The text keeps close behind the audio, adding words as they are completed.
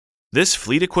This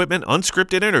Fleet Equipment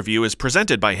Unscripted interview is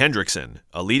presented by Hendrickson,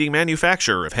 a leading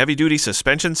manufacturer of heavy-duty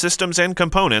suspension systems and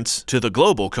components to the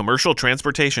global commercial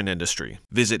transportation industry.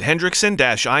 Visit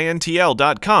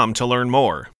hendrickson-intl.com to learn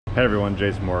more. Hey everyone,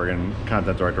 Jason Morgan,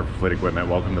 Content Director for Fleet Equipment.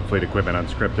 Welcome to Fleet Equipment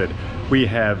Unscripted. We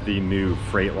have the new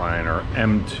Freightliner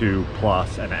M2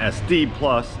 Plus and SD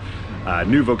Plus,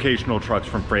 new vocational trucks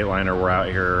from Freightliner. We're out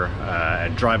here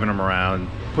and driving them around,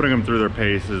 putting them through their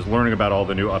paces, learning about all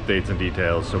the new updates and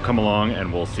details. So come along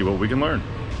and we'll see what we can learn.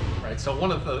 Right, so one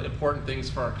of the important things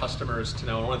for our customers to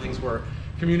know, and one of the things we're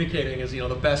communicating is,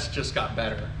 the best just got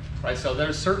better, right? So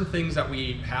there's certain things that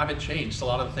we haven't changed. A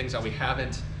lot of the things that we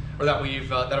haven't, or that we've,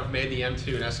 that have made the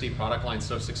M2 and SD product line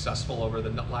so successful over the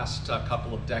last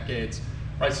couple of decades,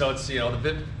 right? So it's,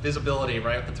 the visibility,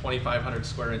 right? With the 2,500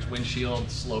 square inch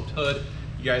windshield, sloped hood.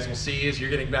 You guys will see as you're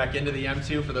getting back into the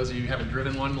M2, for those of you who haven't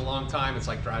driven one in a long time, it's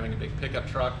like driving a big pickup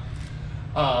truck.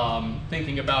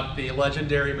 Thinking about the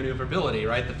legendary maneuverability,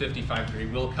 right? The 55-degree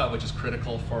wheel cut, which is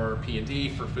critical for P&D,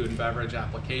 for food and beverage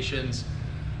applications.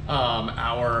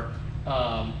 Our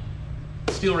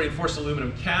steel reinforced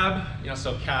aluminum cab,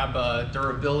 so cab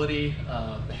durability,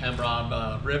 the hem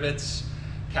rod rivets,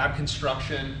 cab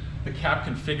construction, the cab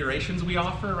configurations we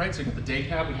offer, right? So you got the day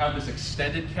cab, we have this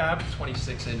extended cab,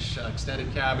 26-inch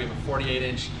extended cab, we have a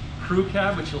 48-inch crew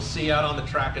cab, which you'll see out on the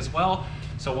track as well.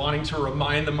 So wanting to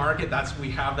remind the market,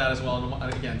 we have that as well.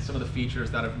 And again, some of the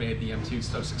features that have made the M2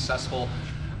 so successful.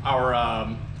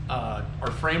 Our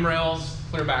frame rails,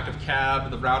 clear back of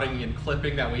cab, the routing and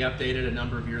clipping that we updated a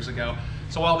number of years ago.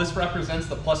 So while this represents,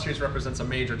 the Plus Series represents a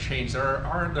major change,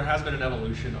 there has been an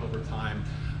evolution over time.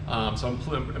 So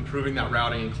improving that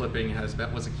routing and clipping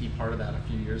was a key part of that a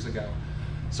few years ago.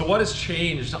 So what has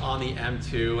changed on the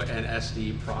M2 and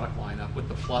SD product lineup with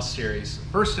the Plus Series?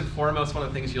 First and foremost, one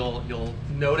of the things you'll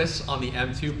notice on the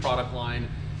M2 product line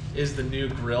is the new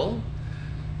grille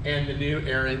and the new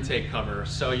air intake cover.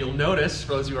 So you'll notice,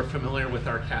 for those who are familiar with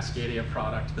our Cascadia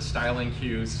product, the styling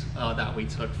cues that we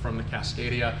took from the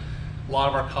Cascadia. A lot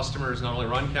of our customers not only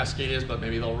run Cascadias, but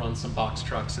maybe they'll run some box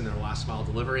trucks in their last mile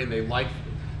delivery, and they like,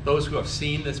 those who have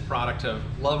seen this product have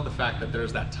loved the fact that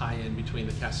there's that tie-in between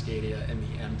the Cascadia and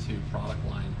the M2 product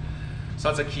line.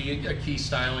 So that's a key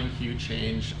styling cue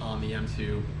change on the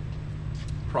M2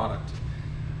 product.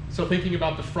 So thinking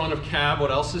about the front of cab, what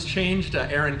else has changed?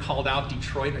 Aaron called out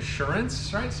Detroit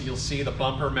Assurance, right? So you'll see the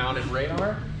bumper mounted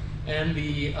radar and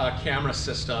the camera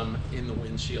system in the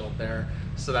windshield there.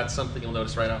 So that's something you'll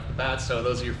notice right off the bat. So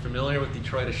those of you familiar with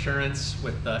Detroit Assurance,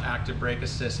 with the Active Brake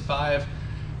Assist 5,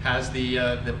 has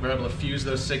we're able to fuse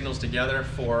those signals together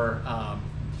for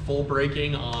full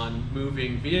braking on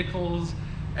moving vehicles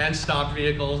and stopped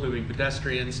vehicles, moving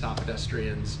pedestrians, stop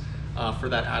pedestrians, for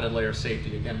that added layer of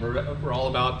safety. Again, we're all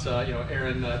about,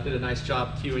 Aaron did a nice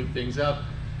job queuing things up,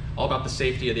 all about the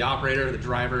safety of the operator, the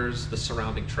drivers, the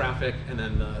surrounding traffic, and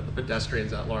then the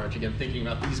pedestrians at large. Again, thinking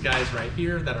about these guys right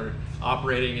here that are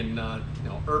operating in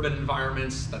urban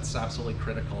environments, that's absolutely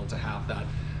critical to have that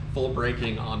full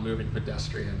braking on moving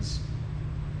pedestrians.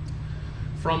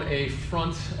 From a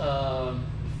front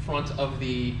of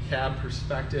the cab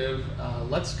perspective,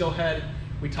 let's go ahead.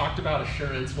 We talked about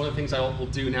assurance. One of the things I will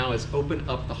do now is open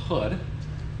up the hood.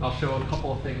 I'll show a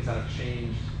couple of things that have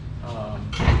changed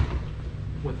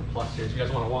with the Plus Series. You guys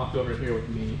want to walk over here with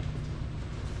me?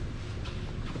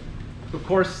 Of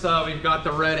course, we've got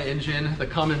the red engine, the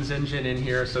Cummins engine in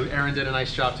here. So Aaron did a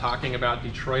nice job talking about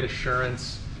Detroit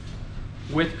Assurance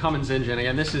with Cummins engine.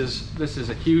 Again, this is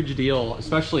a huge deal,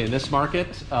 especially in this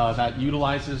market that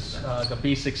utilizes the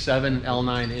B67 and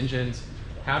L9 engines.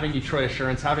 Having Detroit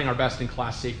Assurance, having our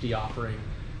best-in-class safety offering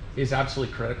is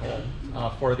absolutely critical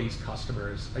for these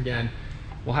customers. Again,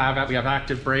 we have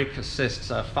Active Brake Assist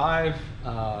 5,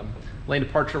 lane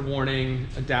departure warning,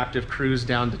 adaptive cruise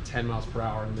down to 10 miles per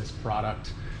hour in this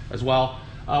product as well.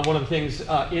 One of the things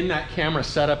in that camera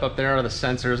setup up there are the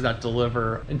sensors that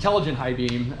deliver intelligent high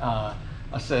beam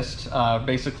assist.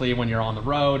 Basically, when you're on the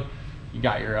road, you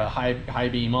got your high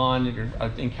beam on, you're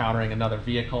encountering another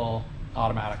vehicle,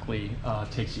 automatically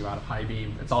takes you out of high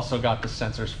beam. It's also got the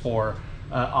sensors for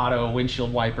auto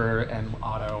windshield wiper and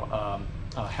auto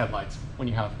headlights when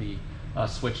you have the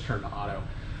switch turned to auto.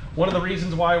 One of the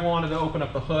reasons why I wanted to open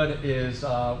up the hood is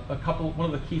one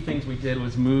of the key things we did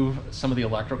was move some of the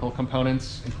electrical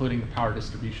components, including the power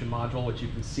distribution module, which you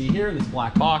can see here in this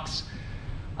black box.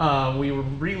 We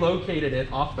relocated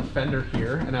it off the fender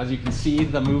here, and as you can see,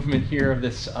 the movement here of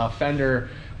this fender,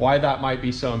 why that might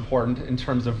be so important in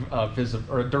terms of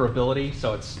durability.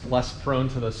 So it's less prone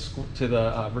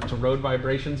to road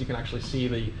vibrations. You can actually see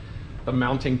the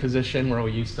mounting position where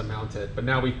we used to mount it, but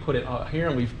now we've put it here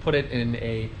and we've put it in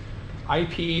a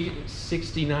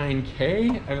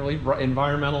IP69K, I believe,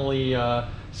 environmentally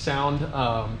sound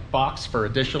box for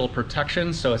additional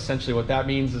protection. So essentially what that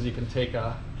means is you can take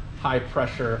a high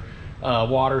pressure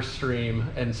water stream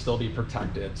and still be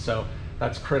protected. So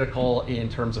that's critical in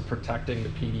terms of protecting the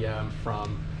PDM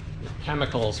from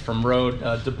chemicals, from road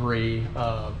debris,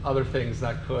 other things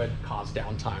that could cause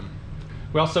downtime.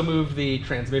 We also moved the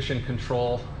transmission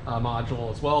control module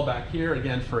as well back here,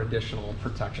 again, for additional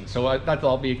protection. So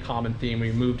that'll be a common theme.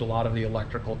 We moved a lot of the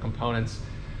electrical components.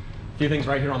 A few things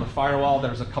right here on the firewall.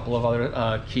 There's a couple of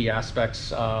other key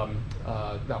aspects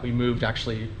that we moved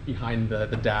actually behind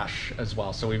the dash as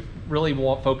well. So we've really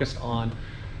focused on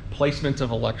placement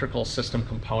of electrical system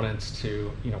components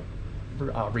to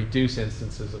reduce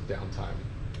instances of downtime.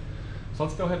 So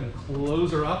let's go ahead and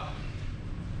close her up.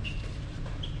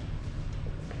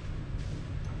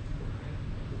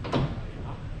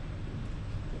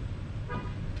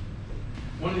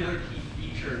 One of the other key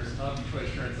features of Detroit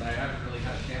Assurance that I haven't really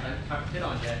had a chance to hit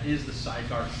on yet is the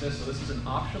sideguard assist. So this is an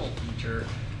optional feature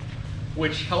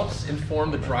which helps inform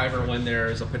the driver when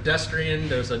there's a pedestrian,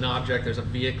 there's an object, there's a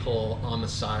vehicle on the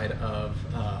side of,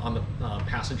 on the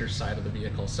passenger side of the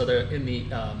vehicle. So in the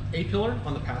A-pillar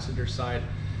on the passenger side,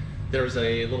 there's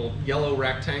a little yellow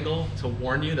rectangle to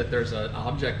warn you that there's an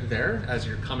object there as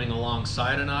you're coming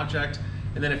alongside an object.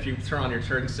 And then if you turn on your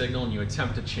turn signal and you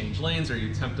attempt to change lanes or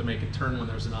you attempt to make a turn when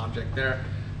there's an object there,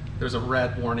 there's a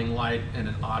red warning light and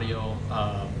an audio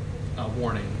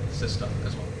warning system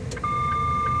as well.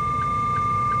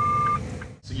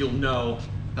 So you'll know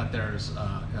that there's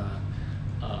a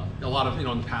lot of,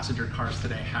 the passenger cars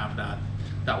today have that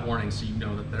warning, so you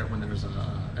know that when there's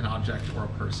an object or a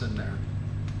person there.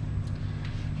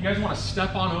 If you guys want to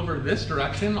step on over this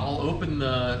direction, I'll open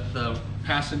the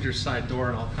passenger side door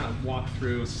and I'll kind of walk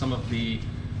through some of the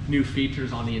new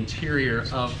features on the interior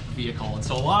of the vehicle. And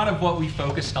so a lot of what we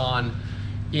focused on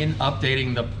in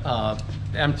updating the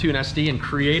M2 and SD and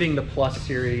creating the Plus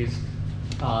series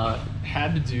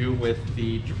had to do with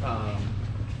the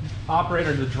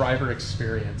operator, the driver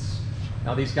experience.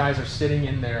 Now these guys are sitting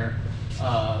in their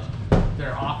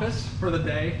office for the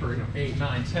day for 8,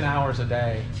 9, 10 hours a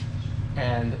day.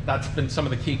 And that's been some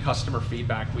of the key customer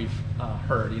feedback we've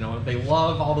heard. They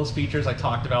love all those features I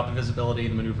talked about, the visibility,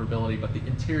 the maneuverability, but the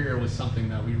interior was something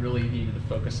that we really needed to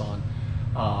focus on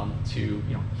to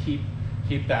keep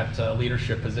that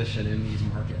leadership position in these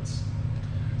markets.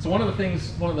 So one of the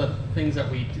things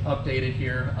that we updated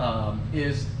here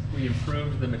is we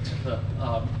improved the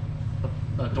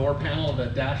door panel, the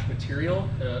dash material.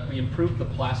 We improved the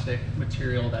plastic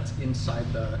material that's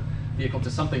inside the vehicle to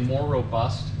something more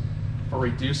robust for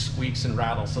reduced squeaks and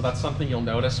rattles. So that's something you'll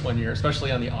notice when you're,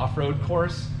 especially on the off-road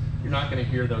course, you're not going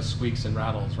to hear those squeaks and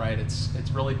rattles, right?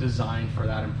 It's really designed for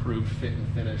that improved fit and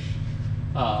finish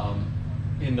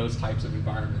in those types of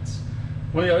environments.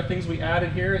 One of the other things we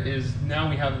added here is now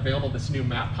we have available this new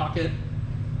map pocket,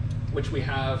 which we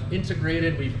have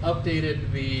integrated. We've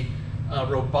updated the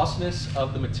robustness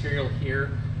of the material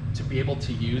here to be able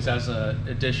to use as an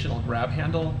additional grab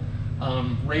handle.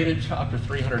 Rated to up to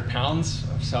 300 pounds,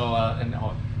 so an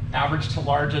average to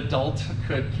large adult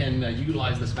can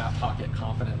utilize this map pocket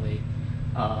confidently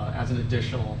as an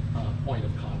additional point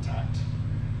of contact.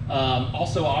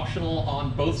 Also optional on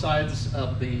both sides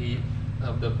of the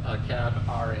cab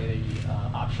are a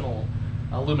optional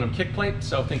aluminum kick plate.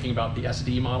 So thinking about the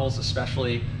SD models,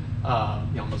 especially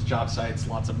on those job sites,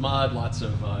 lots of mud, lots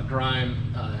of grime,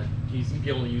 you can be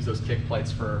able to use those kick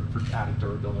plates for added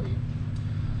durability.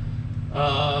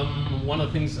 One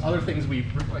of the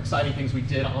exciting things we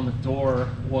did on the door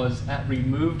was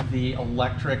removed the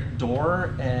electric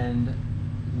door and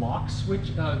lock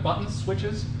switch button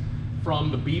switches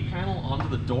from the B panel onto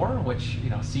the door, which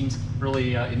seems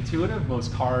really intuitive.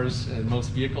 Most cars and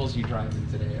most vehicles you drive in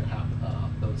today have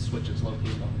those switches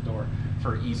located on the door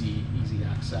for easy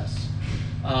access.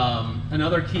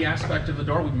 Another key aspect of the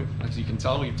door, as you can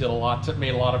tell, we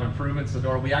made a lot of improvements to the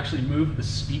door. We actually moved the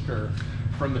speaker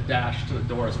from the dash to the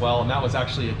door as well, and that was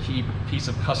actually a key piece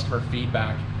of customer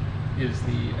feedback, is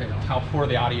how poor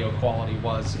the audio quality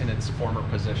was in its former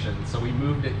position. So we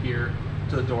moved it here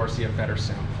to the door so you have better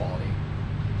sound quality.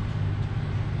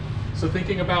 So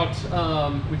thinking about,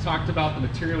 we talked about the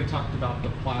material, we talked about the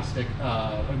plastic,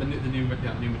 the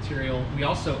new material. We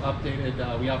also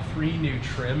updated, we have 3 new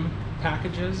trim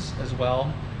packages as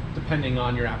well, depending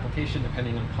on your application,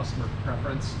 depending on customer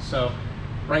preference. So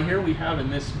right here we have in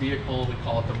this vehicle, we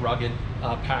call it the rugged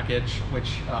package,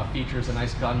 which features a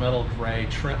nice gunmetal gray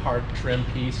hard trim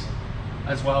piece,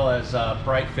 as well as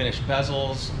bright finished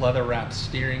bezels, leather wrapped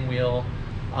steering wheel,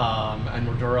 and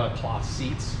Nordura cloth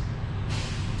seats.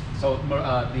 So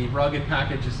the rugged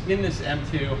package is in this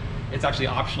M2. It's actually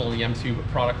optional in the M2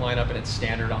 product lineup, and it's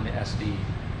standard on the SD.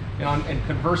 And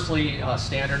conversely,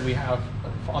 standard we have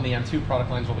on the M2 product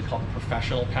line is what we call the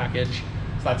professional package.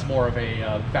 So that's more of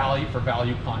a value for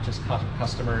value-conscious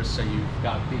customers. So you've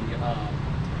got the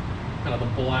kind of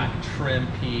the black trim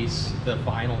piece, the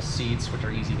vinyl seats, which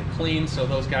are easy to clean. So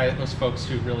those folks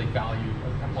who really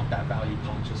want that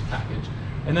value-conscious package.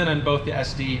 And then on both the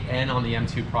SD and on the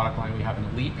M2 product line, we have an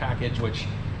Elite package, which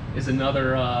is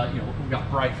another, we've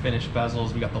got bright finish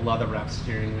bezels, we got the leather wrap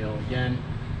steering wheel again,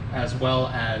 as well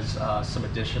as some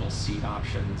additional seat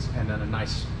options, and then a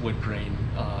nice wood grain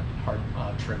hard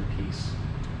trim piece.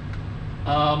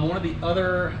 One of the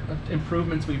other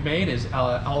improvements we've made is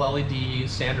all LED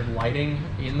standard lighting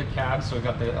in the cab. So we've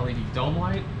got the LED dome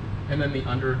light, and then the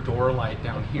under door light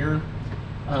down here.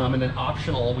 And then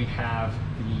optional, we have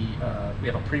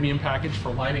a premium package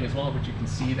for lighting as well, which you can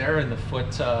see there in the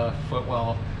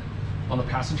footwell on the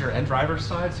passenger and driver's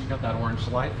side. So you got that orange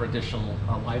light for additional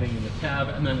lighting in the cab.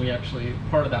 And then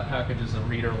part of that package is a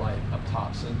reader light up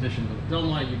top. So in addition to the dome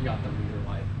light, you've got the reader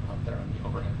light up there on the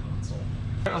overhead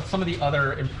console. Some of the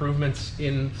other improvements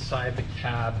inside the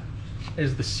cab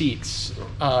is the seats.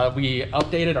 We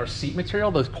updated our seat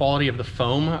material, the quality of the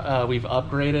foam we've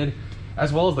upgraded,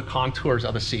 as well as the contours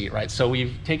of the seat, right? So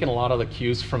we've taken a lot of the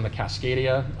cues from the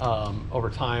Cascadia over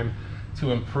time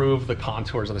to improve the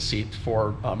contours of the seat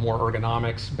for more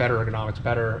ergonomics, better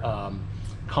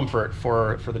comfort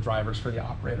for the drivers, for the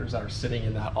operators that are sitting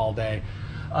in that all day.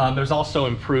 There's also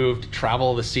improved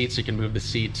travel of the seat, so you can move the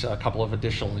seat a couple of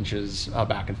additional inches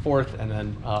back and forth, and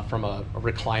then from a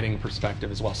reclining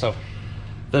perspective as well. So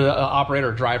the operator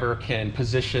or driver can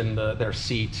position their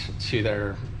seat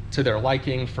to their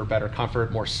liking for better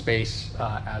comfort, more space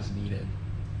as needed.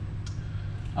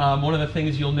 One of the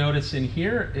things you'll notice in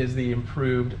here is the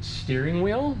improved steering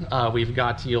wheel.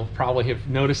 You'll probably have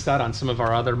noticed that on some of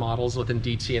our other models within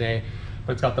DTNA,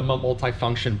 but it's got the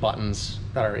multi-function buttons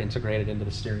that are integrated into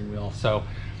the steering wheel. So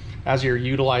as you're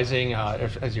utilizing,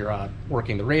 as you're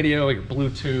working the radio, your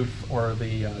Bluetooth, or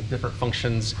the different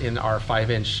functions in our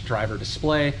 5-inch driver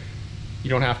display, you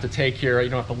don't have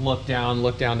to look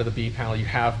down to the B panel. You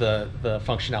have the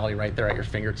functionality right there at your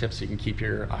fingertips, so you can keep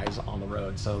your eyes on the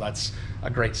road. So that's a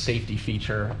great safety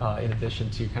feature in addition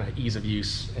to kind of ease of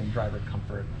use and driver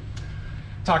comfort.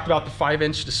 Talked about the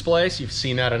 5-inch display, so you've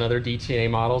seen that in other DTNA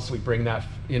models. So we bring that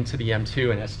into the M2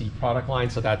 and SD product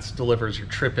line. So that delivers your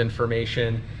trip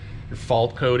information, your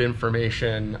fault code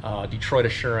information, Detroit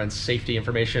assurance, safety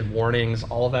information, warnings,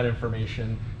 all of that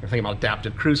information. You're thinking about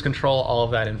adaptive cruise control, all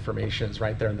of that information is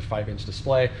right there in the 5-inch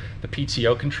display. The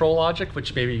PTO control logic,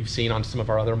 which maybe you've seen on some of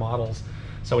our other models.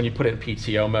 So when you put it in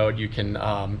PTO mode, you can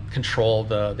control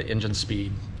the engine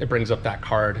speed. It brings up that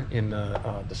card in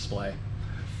the display.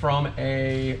 From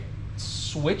a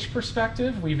switch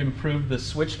perspective, we've improved the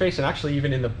switch space, and actually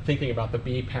even in thinking about the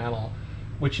B panel,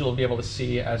 which you'll be able to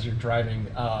see as you're driving,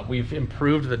 we've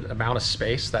improved the amount of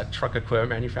space that truck equipment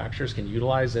manufacturers can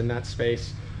utilize in that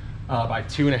space by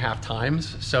 2.5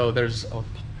 times. So there's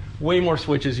way more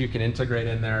switches you can integrate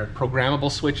in there, programmable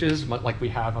switches like we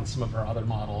have on some of our other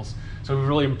models. So we've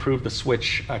really improved the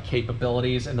switch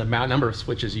capabilities and the number of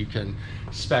switches you can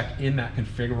spec in that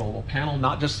configurable panel,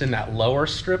 not just in that lower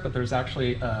strip, but there's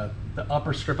actually the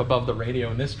upper strip above the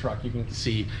radio in this truck. You can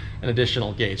see an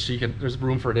additional gauge. So there's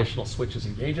room for additional switches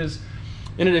and gauges,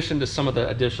 in addition to some of the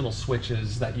additional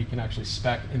switches that you can actually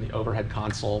spec in the overhead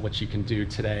console, which you can do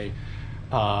today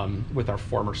with our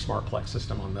former SmartPlex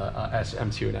system on the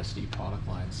M2 and SD product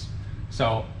lines.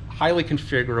 So highly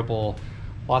configurable,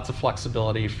 lots of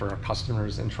flexibility for our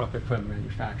customers and truck equipment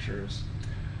manufacturers.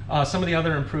 Some of the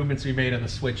other improvements we made in the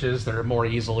switches, they're more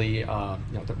easily,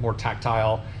 they're more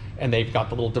tactile, and they've got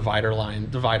the little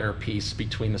divider piece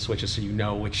between the switches, so you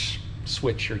know which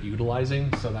switch you're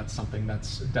utilizing. So that's something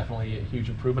that's definitely a huge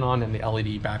improvement on, and the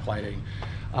LED backlighting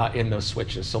in those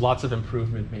switches. So lots of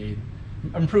improvements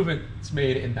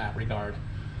made in that regard.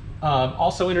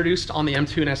 Also introduced on the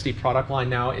M2 and SD product line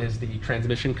now is the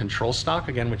transmission control stock,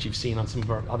 again, which you've seen on some of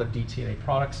our other DTNA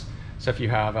products. So if you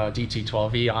have a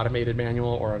DT12E automated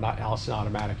manual or an Allison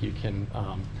automatic, you can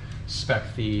spec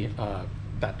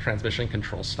that transmission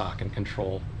control stock and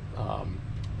control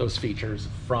those features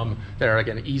from there.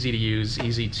 Again, easy to use,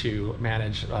 easy to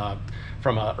manage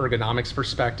from an ergonomics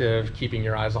perspective, keeping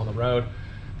your eyes on the road.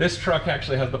 This truck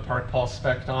actually has the Park Pulse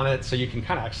spec on it, so you can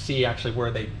kind of see actually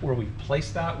where we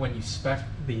placed that when you spec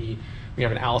we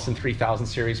have an Allison 3000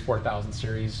 series, 4000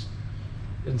 series,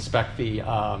 inspect the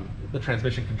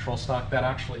transmission control stock. That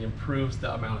actually improves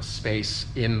the amount of space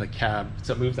in the cab.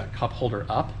 So it moves that cup holder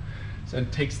up. So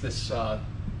it takes this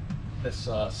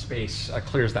space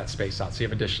clears that space out, so you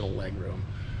have additional leg room.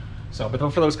 So, but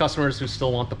for those customers who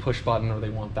still want the push button or they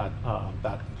want that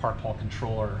park pole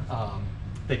controller,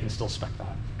 they can still spec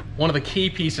that. One of the key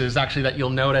pieces actually that you'll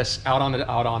notice out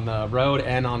on the road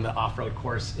and on the off-road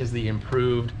course is the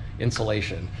improved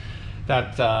insulation.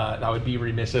 That would be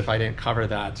remiss if I didn't cover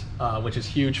that, which is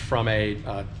huge from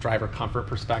a driver comfort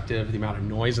perspective, the amount of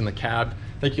noise in the cab.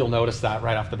 I think you'll notice that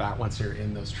right off the bat once you're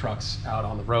in those trucks out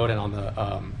on the road and on the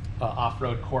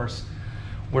off-road course.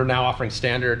 We're now offering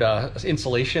standard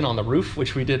insulation on the roof,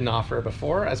 which we didn't offer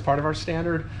before as part of our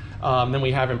standard. Then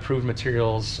we have improved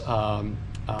materials,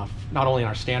 not only in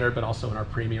our standard, but also in our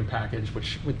premium package,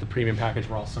 which with the premium package,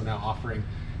 we're also now offering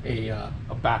a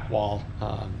back wall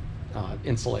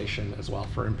insulation as well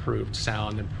for improved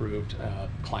sound, improved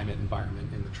climate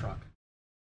environment in the truck.